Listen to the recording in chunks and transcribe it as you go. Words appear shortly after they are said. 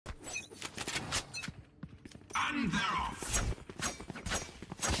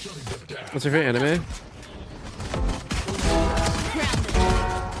What's your favorite anime?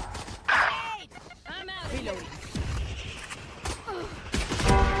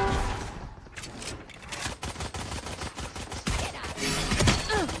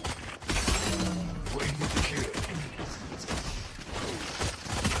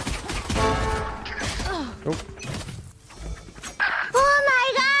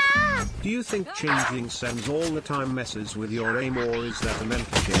 Do you think changing sends all the time messes with your aim, or is that a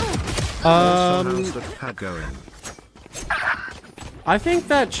mental game? How's that pad going? I think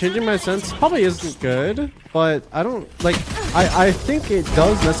that changing my sense probably isn't good, but I don't like. I think it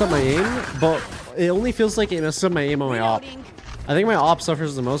does mess up my aim, but it only feels like it messes up my aim on my op. I think my op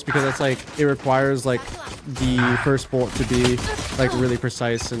suffers the most because it's like it requires like the first bolt to be like really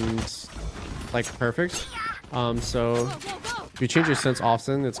precise and like perfect. So if you change your sense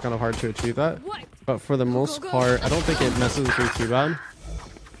often, it's kind of hard to achieve that. But for the most part, I don't think it messes with me too bad.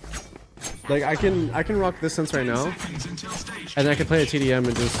 Like I can rock this sense right now, and then I can play a TDM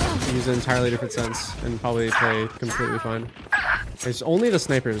and just use an entirely different sense and probably play completely fine. It's only the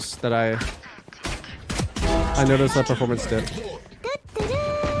snipers that I noticed that performance dip.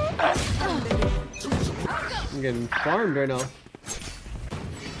 I'm getting farmed right now.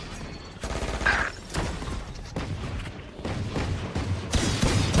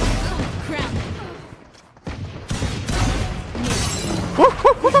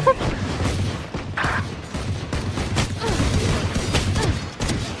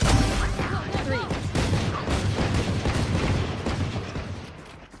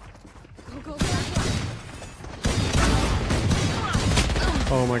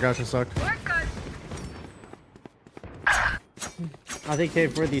 Oh my gosh, I suck. I think K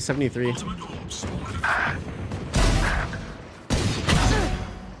for the 73. So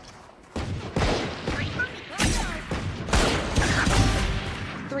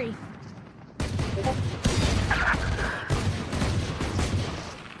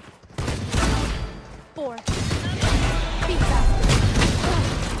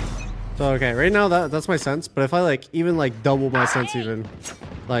okay, right now that's my sense, but if I like even like double my sense even,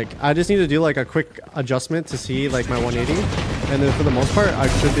 like I just need to do like a quick adjustment to see like my 180, and then for the most part I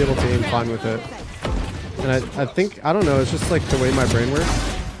should be able to aim fine with it. And I think, I don't know, it's just like the way my brain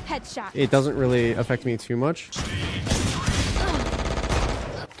works. It doesn't really affect me too much.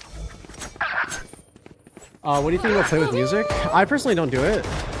 What do you think about play with music? I personally don't do it.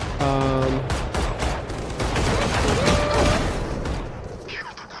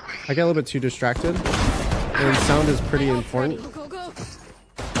 I get a little bit too distracted, and sound is pretty important.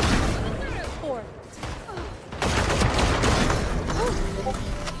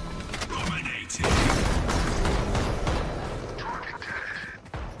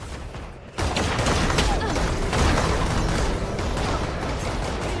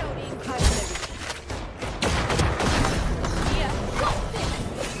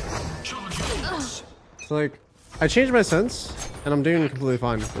 So like, I changed my sense, and I'm doing completely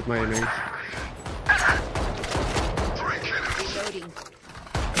fine with my aiming.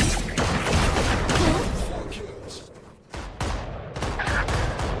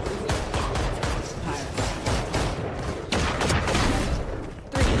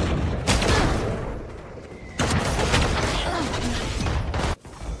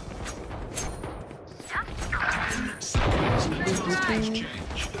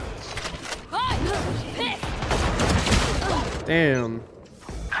 Damn.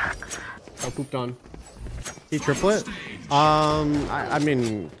 I pooped on. He triplet? I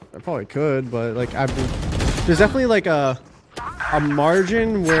mean, I probably could, but like, there's definitely like a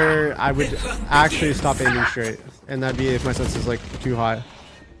margin where I would actually stop aiming straight, and that'd be if my sense is like too high.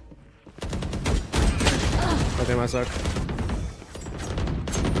 I think I suck.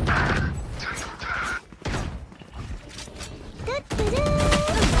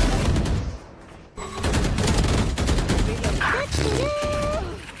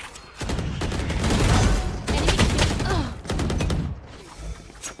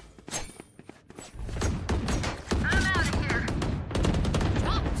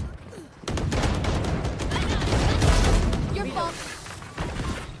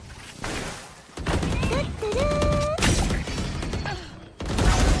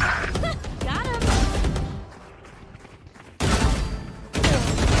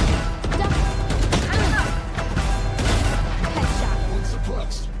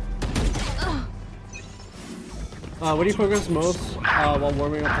 What do you focus most while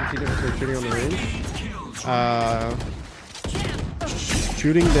warming up and different shooting on the range?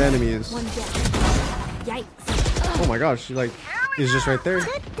 Shooting the enemies. Oh my gosh, like, he's just right there.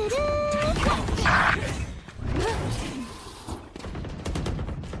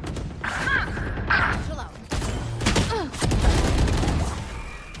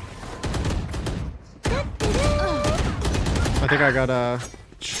 I think I got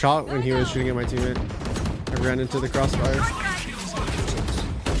shot when he was shooting at my teammate. I ran into the crossfire.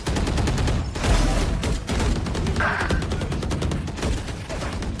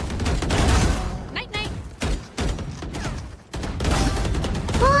 Night night.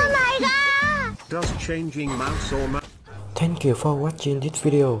 Oh my god! Does changing mouse or mouse? Thank you for watching this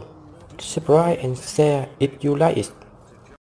video. Subscribe and share if you like it.